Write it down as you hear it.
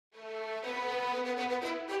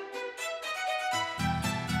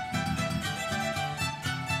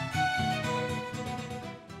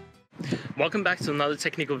Welcome back to another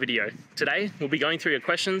technical video. Today, we'll be going through your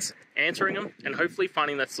questions, answering them, and hopefully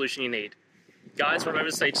finding that solution you need. Guys, remember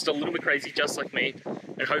to stay just a little bit crazy just like me,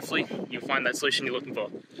 and hopefully you'll find that solution you're looking for.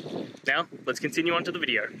 Now, let's continue on to the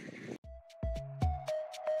video.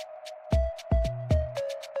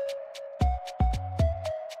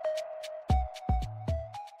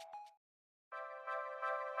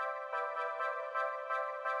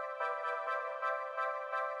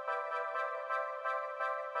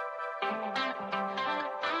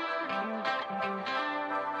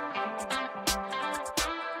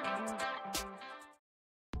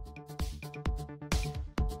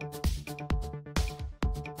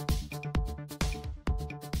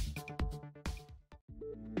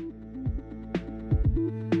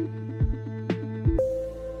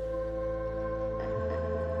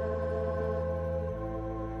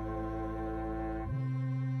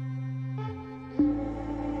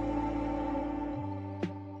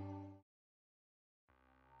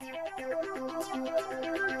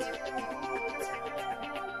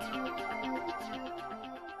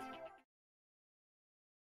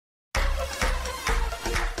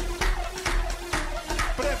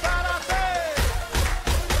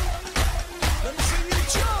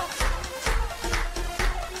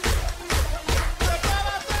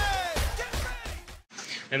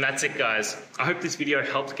 And that's it, guys. I hope this video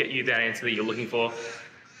helped get you that answer that you're looking for.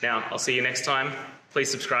 Now, I'll see you next time. Please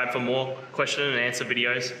subscribe for more question and answer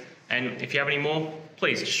videos. And if you have any more,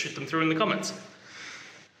 please just shoot them through in the comments.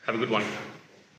 Have a good one.